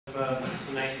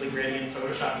some nicely gradient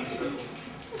Photoshop circles.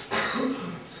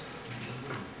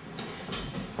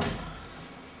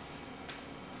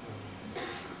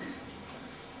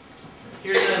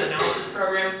 Here's an analysis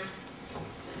program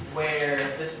where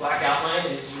this black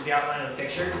outline is the outline of the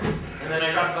picture. And then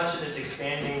I drop a bunch of this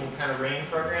expanding kind of rain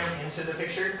program into the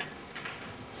picture.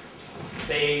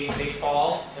 They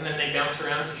fall, and then they bounce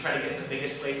around to try to get the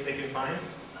biggest place they can find.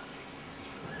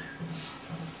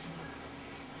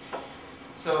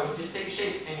 So you just take a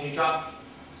shape and you drop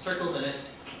circles in it.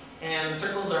 And the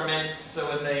circles are meant so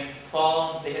when they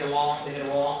fall, they hit a wall, they hit a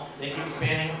wall, they keep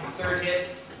expanding. The third hit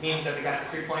means that they got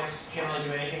 3 points, can't really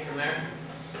do anything from there.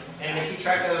 And they keep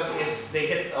track of if they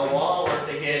hit a wall or if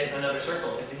they hit another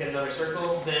circle. If they hit another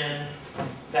circle, then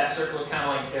that circle is kind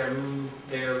of like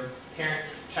their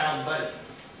parent-child buddy.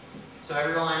 So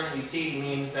every line that you see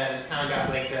means that it's kind of got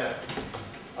like a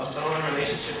bone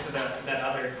relationship to that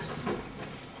other.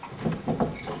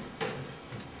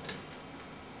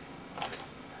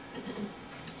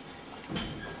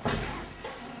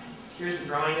 Here's the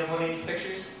drawing of one of these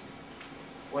pictures,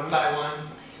 one by one.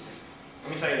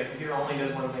 Let me tell you, the computer only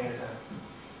does one thing at a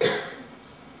time.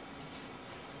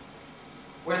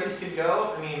 Where this could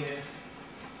go, I mean,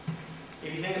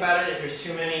 if you think about it, if there's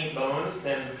too many bones,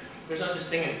 then there's no such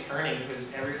thing as turning,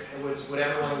 because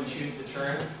whatever one you choose to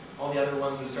turn, all the other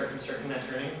ones would start constricting that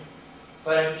turning.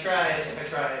 But if I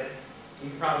tried, you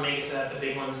could probably make it so that the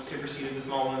big ones superseded the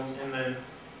small ones, and then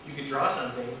you could draw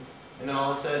something, and then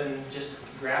all of a sudden just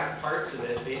grab parts of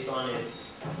it based on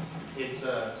its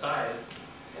size,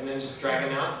 and then just drag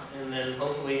them out, and then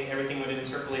hopefully everything would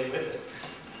interpolate with it.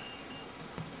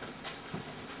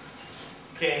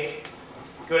 Okay,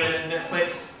 go to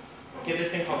Netflix, get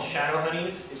this thing called Shadow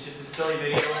Honeys. It's just a silly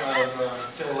video of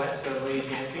silhouettes of ladies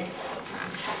dancing.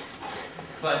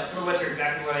 But silhouettes are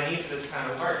exactly what I need for this kind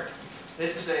of art.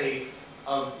 This is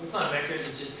it's not vectors,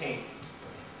 it's just paint.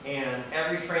 And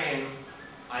every frame,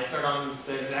 I start on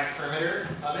the exact perimeter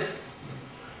of it,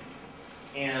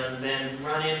 and then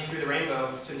run in through the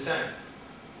rainbow to the center.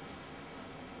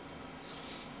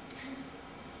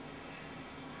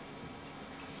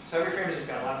 So every frame has just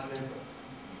got lots of input.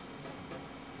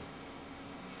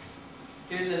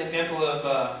 Here's an example of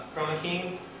chroma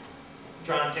keying,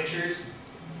 drawing pictures,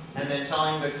 and then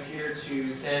telling the computer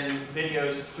to send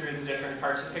videos through the different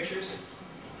parts of pictures.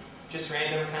 Just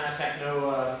random kind of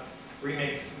techno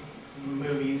remix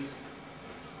movies.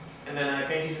 And then I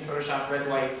paint these in Photoshop red,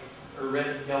 white, or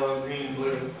red, yellow, green, and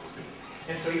blue.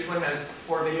 And so each one has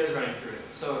 4 videos running through it.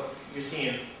 So you're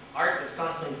seeing art that's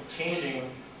constantly changing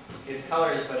its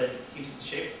colors, but it keeps its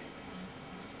shape.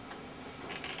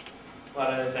 A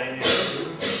lot of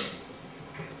dynamics.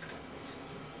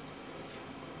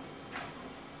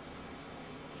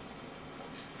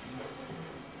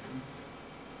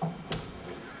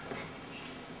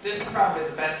 This is probably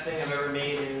the best thing I've ever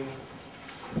made in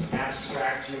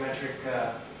abstract geometric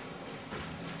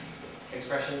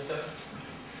expression stuff.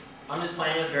 I'm just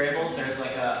playing with variables. There's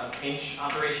like a pinch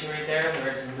operation right there where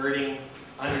it's inverting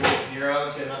underneath 0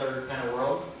 to another kind of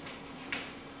world.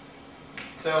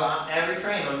 So every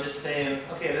frame I'm just saying,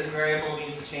 okay, this variable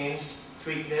needs to change,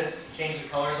 tweak this, change the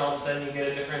colors, all of a sudden you get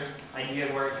a different idea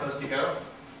of where it's supposed to go.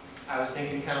 I was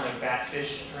thinking kind of like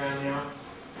batfish around now.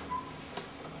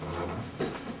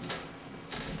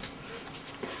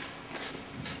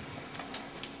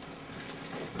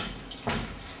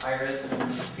 Iris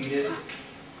and fetus,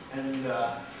 and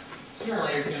sooner or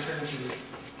later it's going to turn into this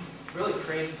really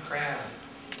crazy crab.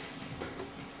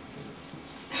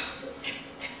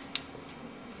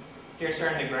 Here's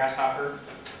starting to grasshopper.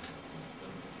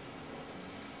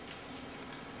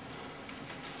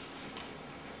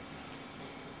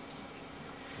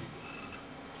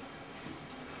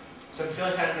 So if you feel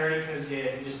like kind of nerdy because you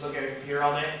just look at your computer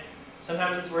all day,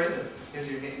 sometimes it's worth it because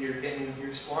you're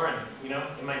exploring. You know,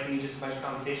 it might be just a bunch of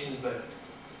computations, but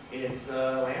it's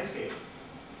a landscape.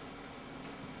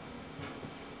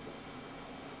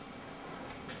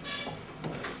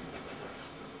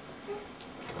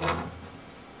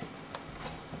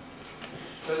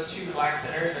 Those 2 black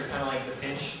centers are kind of like the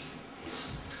pinch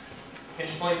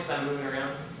points I'm moving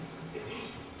around.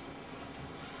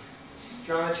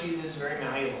 Geometry is very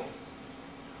malleable.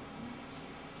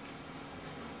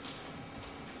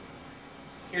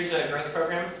 Here's a growth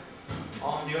program.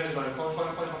 All I'm doing is going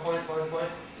point.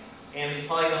 And these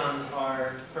polygons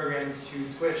are programs to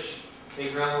squish. They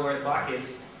grow where the block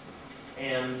is,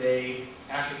 and they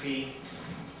atrophy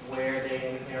where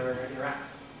they interact.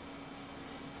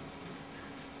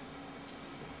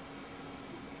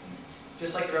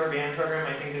 Just like the rubber band program,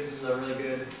 I think this is a really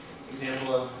good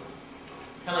example of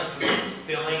kind of like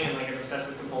filling in like an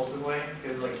obsessive compulsive way,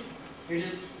 because like you're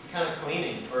just kind of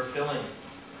cleaning or filling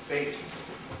space.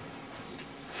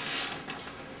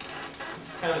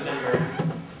 Kind of similar.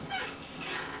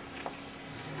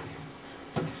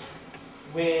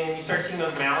 When you start seeing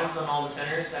those mouths on all the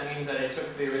centers, that means that it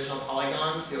took the original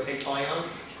polygons, the opaque polygons,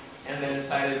 and then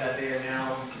decided that they are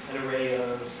now an array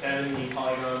of 70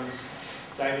 polygons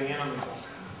diving in on themselves.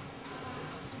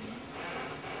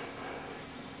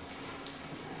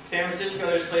 San Francisco,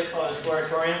 there's a place called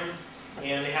Exploratorium,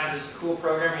 and they have this cool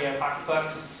program where you have hockey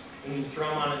pucks, and you throw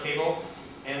them on a table,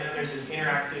 and then there's this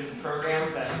interactive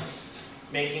program that's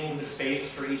making the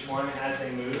space for each one as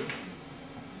they move.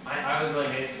 I was really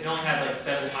amazed. It only had like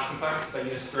 7 hockey pucks, but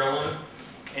you just throw them,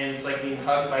 and it's like being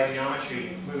hugged by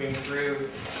geometry, moving through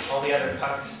all the other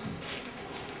pucks.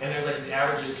 And there's like these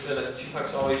averages so that 2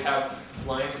 pucks always have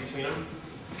lines between them.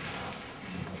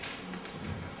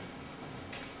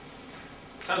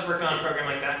 So I was working on a program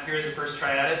like that. Here's the first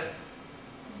try at it.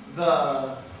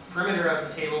 The perimeter of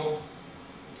the table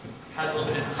has a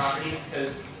little bit different properties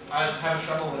because I was having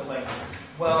trouble with like,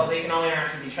 well, they can all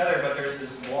interact with each other, but there's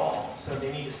this wall, so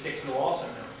they need to stick to the wall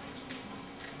somehow.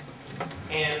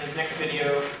 And this next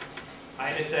video,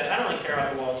 I just said, I don't really care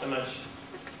about the wall so much.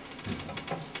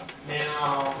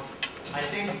 Now, I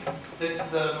think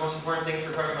the most important thing for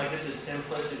a program like this is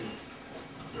simplicity.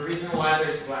 The reason why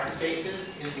there's black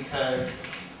spaces is because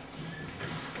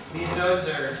these nodes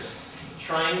are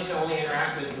trying to only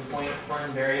interact with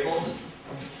important variables,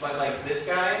 but like this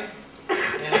guy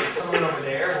and someone over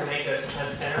there will make a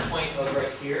center point of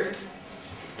right here.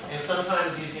 And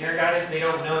sometimes these inner guys, they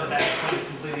don't know that that point is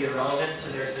completely irrelevant to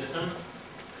their system.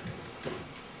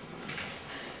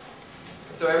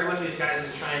 So every one of these guys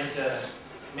is trying to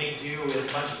make do with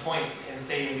a bunch of points and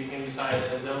stay inside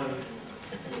a zone.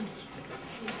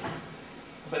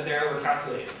 But they're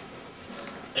overcalculated.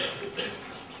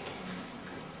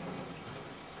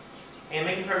 And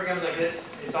making programs like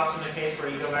this, it's often the case where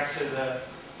you go back to the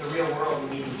real world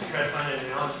and you try to find an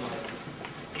analogy.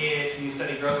 If you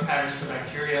study growth patterns for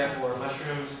bacteria or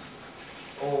mushrooms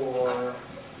or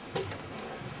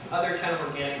other kind of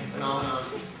organic phenomenon,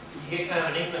 you get kind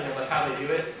of an inkling of like how they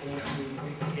do it, and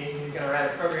you're going to write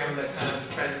a program that kind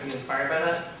of tries to be inspired by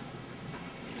that.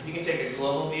 You can take a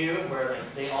global view where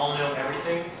like they all know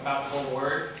everything about the whole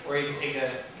word, or you can take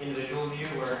an individual view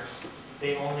where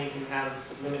they only can have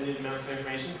limited amounts of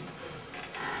information.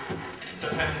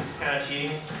 Sometimes it's kind of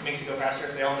cheating, it makes it go faster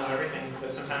if they all know everything,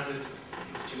 but sometimes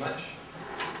it's too much.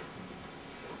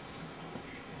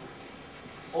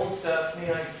 Old stuff,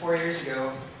 maybe like 4 years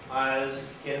ago, I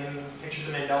was getting pictures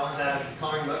of Mandela's out of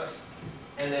coloring books,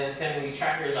 and then sending these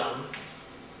trackers on them.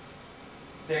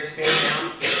 They're expanding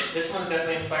out. This one's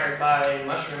definitely inspired by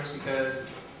mushrooms because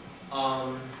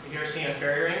if you've ever seen a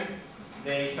fairy ring,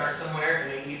 they start somewhere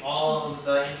and they eat all of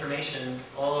the information,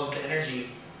 all of the energy,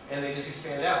 and they just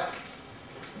expand it out,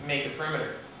 make a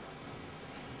perimeter.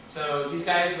 So these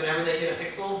guys, whenever they hit a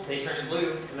pixel, they turn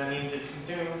blue, and that means it's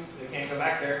consumed. They can't go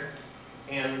back there.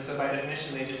 And so by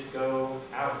definition, they just go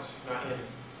out, not in.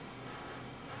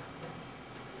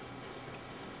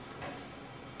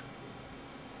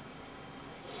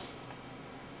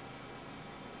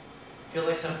 Feels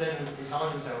like something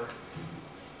intelligence over.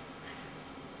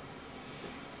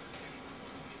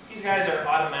 These guys are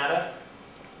automata.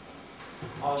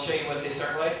 I'll show you what they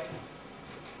start like.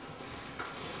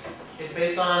 It's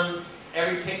based on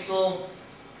every pixel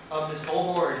of this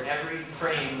whole board, every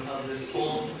frame of this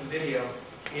whole video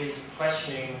is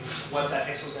questioning what that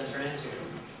pixel is going to turn into.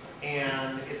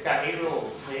 And it's got 8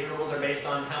 rules. The 8 rules are based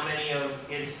on how many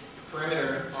of its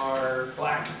perimeter are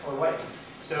black or white.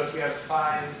 So if you have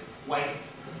 5 white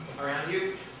around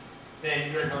you,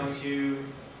 then you're going to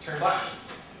turn black.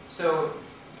 So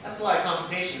that's a lot of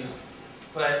computations,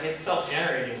 but it's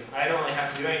self-generating. I don't really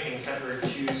have to do anything except for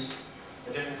choose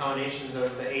the different combinations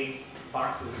of the 8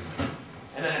 boxes.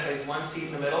 And then I place 1 seed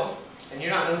in the middle, and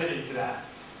you're not limited to that.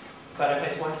 But I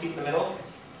place 1 seed in the middle,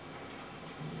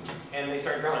 and they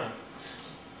start growing.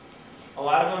 A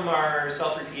lot of them are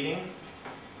self-repeating.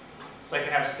 It's like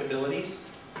they have stabilities.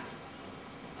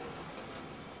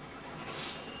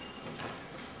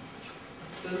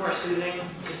 This is more soothing,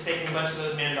 just taking a bunch of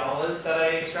those mandalas that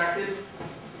I extracted,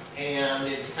 and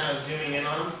it's kind of zooming in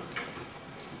on them.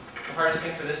 The hardest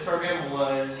thing for this program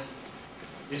was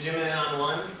you zoom in on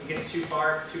one, it gets too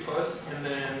far, too close, and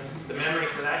then the memory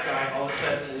for that guy all of a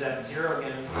sudden is at 0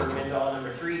 again for mandala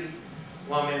number 3,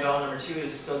 while mandala number 2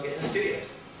 is still getting to you.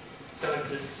 So it's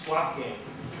this swap game.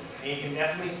 And you can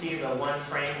definitely see the one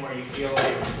frame where you feel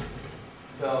like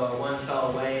the one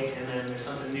fell away and then there's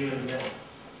something new in the middle.